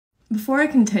Before I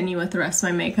continue with the rest of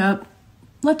my makeup,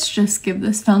 let's just give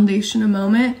this foundation a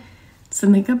moment. It's the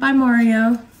Makeup by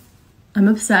Mario. I'm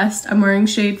obsessed. I'm wearing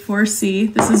shade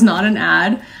 4C. This is not an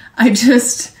ad.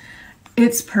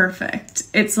 It's perfect.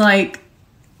 It's like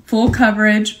full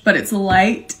coverage, but it's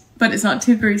light, but it's not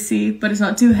too greasy, but it's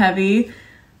not too heavy.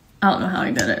 I don't know how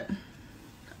I did it.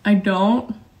 I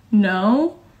don't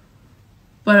know,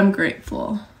 but I'm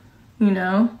grateful, you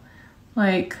know?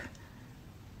 Like,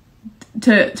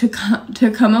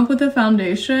 to come up with a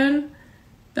foundation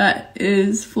that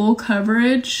is full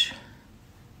coverage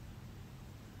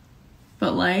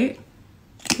but light,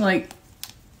 like,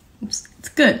 it's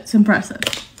good. It's impressive.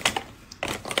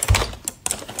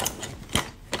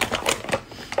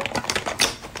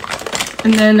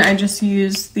 And then I just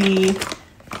use the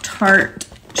Tarte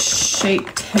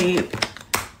Shape Tape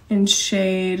in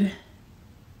shade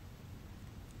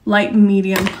light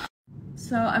medium.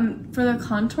 So for the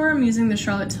contour, I'm using the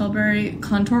Charlotte Tilbury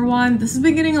contour wand. This has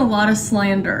been getting a lot of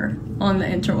slander on the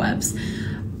interwebs.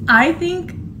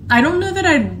 I don't know that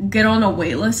I'd get on a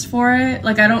wait list for it.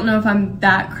 Like, I don't know if I'm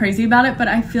that crazy about it, but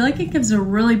I feel like it gives a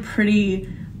really pretty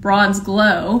bronze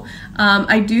glow.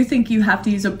 I do think you have to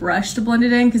use a brush to blend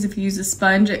it in, because if you use a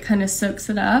sponge, it kind of soaks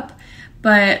it up.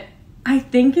 But I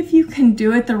think if you can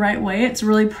do it the right way, it's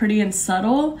really pretty and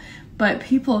subtle, but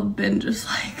people have been just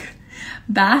like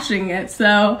bashing it.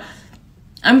 So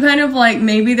I'm kind of like,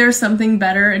 maybe there's something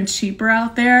better and cheaper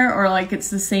out there, or like it's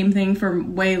the same thing for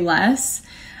way less.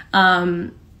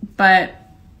 But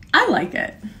I like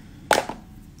it.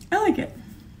 I like it.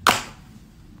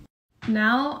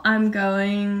 Now I'm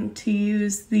going to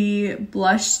use the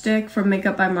blush stick from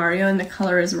Makeup by Mario, and the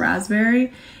color is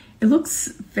Raspberry. It looks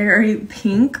very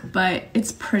pink, but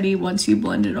it's pretty once you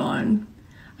blend it on.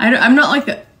 I'm not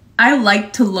like I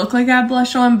like to look like I have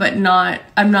blush on, but I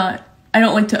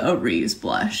don't like to overuse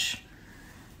blush.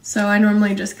 So I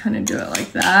normally just kind of do it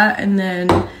like that, and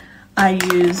then I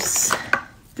use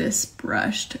this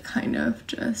brush to kind of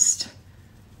just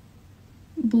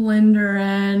blend her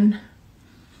in,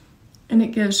 and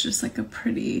it gives just like a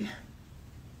pretty,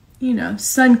 you know,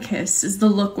 sun-kissed is the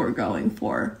look we're going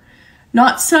for.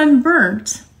 Not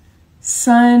sunburnt,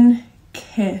 sun-kissed.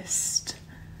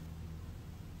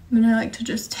 And I like to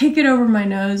just take it over my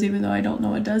nose, even though I don't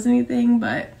know it does anything,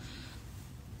 but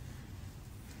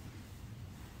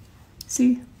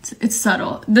see, it's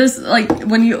subtle. This, like,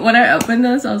 when I opened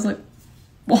this, I was like,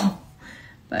 whoa,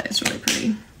 but it's really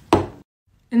pretty.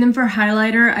 And then for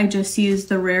highlighter, I just used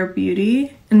the Rare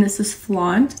Beauty, and this is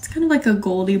Flaunt. It's kind of like a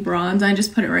goldy bronze. I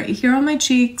just put it right here on my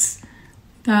cheeks,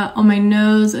 that on my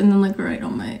nose, and then like right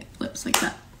on my lips like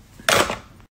that.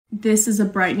 This is a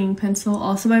brightening pencil,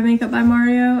 also by Makeup by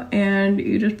Mario, and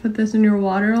you just put this in your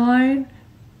waterline,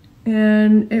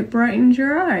 and it brightens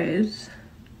your eyes.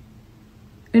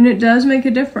 And it does make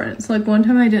a difference. Like, one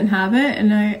time I didn't have it,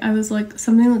 and I was like,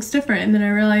 something looks different, and then I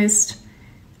realized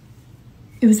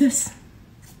it was this.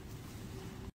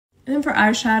 And then for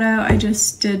eyeshadow, I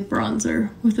just did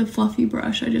bronzer with a fluffy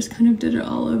brush. I just kind of did it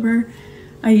all over.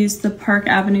 I used the Park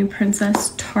Avenue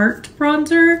Princess Tarte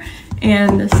bronzer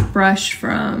and this brush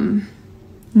from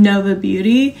Nova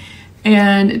Beauty,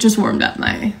 and it just warmed up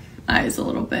my eyes a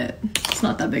little bit. It's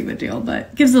not that big of a deal,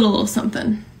 but gives it a little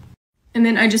something. And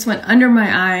then I just went under my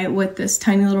eye with this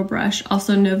tiny little brush,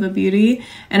 also Nova Beauty,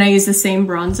 and I used the same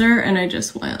bronzer, and I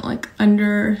just went like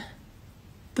under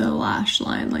the lash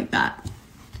line like that.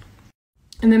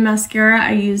 And then mascara,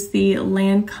 I used the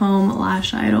Lancome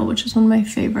Lash Idol, which is one of my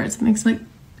favorites. It makes like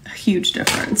a huge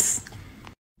difference.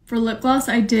 For lip gloss,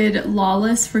 I did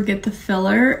Lawless Forget the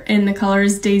Filler, and the color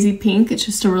is Daisy Pink. It's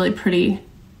just a really pretty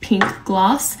pink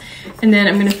gloss. And then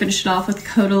I'm gonna finish it off with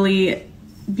Caudalie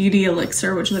Beauty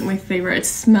Elixir, which is like my favorite. It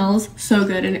smells so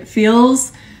good and it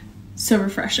feels so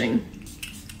refreshing.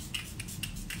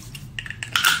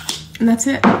 And that's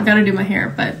it. I gotta do my hair,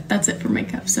 but that's it for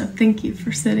makeup. So thank you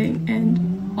for sitting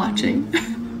and watching.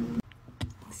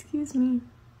 Excuse me,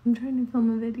 I'm trying to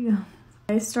film a video.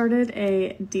 I started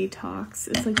a detox.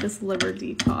 It's like this liver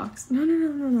detox.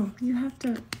 No. You have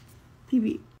to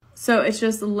PB. So it's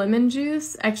just lemon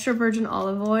juice, extra virgin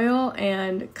olive oil,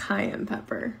 and cayenne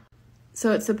pepper.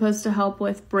 So it's supposed to help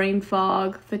with brain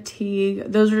fog, fatigue.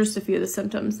 Those are just a few of the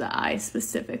symptoms that I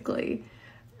specifically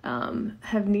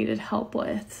have needed help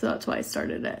with. So that's why I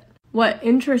started it. What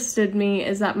interested me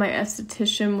is that my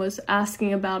esthetician was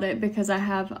asking about it because I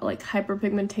have like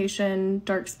hyperpigmentation,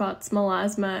 dark spots,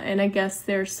 melasma, and I guess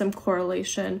there's some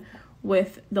correlation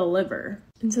with the liver.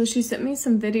 And so she sent me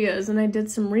some videos and I did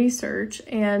some research,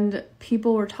 and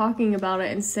people were talking about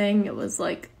it and saying it was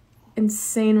like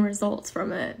insane results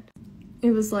from it.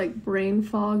 It was like brain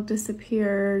fog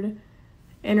disappeared,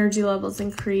 energy levels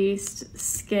increased,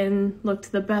 skin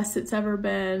looked the best it's ever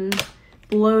been,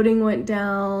 bloating went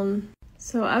down.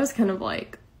 So I was kind of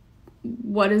like,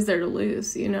 what is there to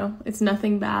lose, you know? It's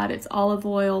nothing bad. It's olive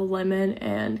oil, lemon,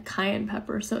 and cayenne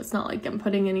pepper, so it's not like I'm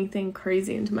putting anything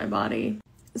crazy into my body.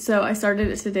 So I started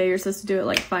it today. You're supposed to do it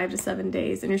like 5 to 7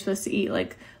 days, and you're supposed to eat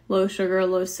like low sugar,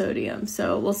 low sodium.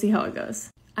 So we'll see how it goes.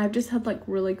 I've just had like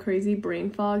really crazy brain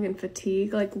fog and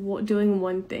fatigue. Like doing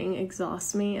one thing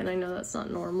exhausts me, and I know that's not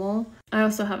normal. I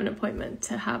also have an appointment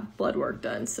to have blood work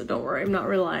done, so don't worry. I'm not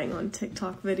relying on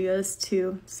TikTok videos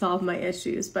to solve my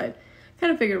issues, but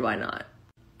kind of figured why not.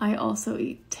 I also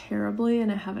eat terribly,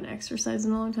 and I haven't exercised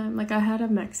in a long time. Like I had a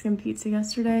Mexican pizza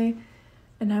yesterday,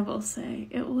 and I will say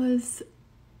it was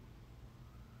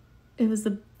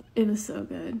so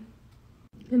good.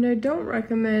 And I don't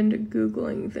recommend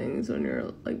Googling things when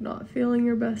you're like not feeling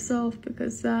your best self,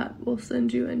 because that will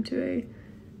send you into a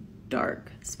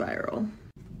dark spiral.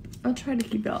 I'll try to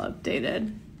keep y'all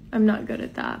updated. I'm not good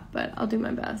at that, but I'll do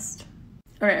my best.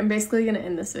 All right, I'm basically gonna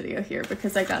end this video here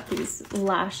because I got these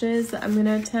lashes that I'm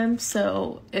gonna attempt,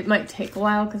 so it might take a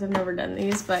while because I've never done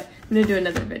these, but I'm gonna do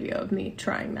another video of me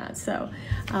trying that. So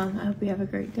I hope you have a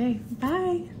great day.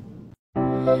 Bye.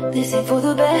 This ain't for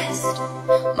the best.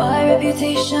 My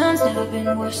reputation's never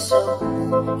been worse,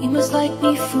 so you must like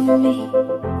me for me.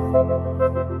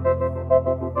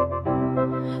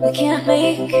 We can't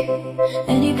make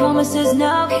any promises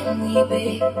now, can we,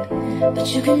 babe?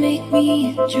 But you can make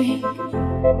me a dream. Is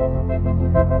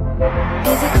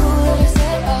it cool that I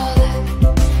said all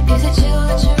that? Is it chill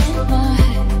that you're in my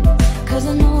head? 'Cause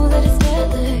I know that it's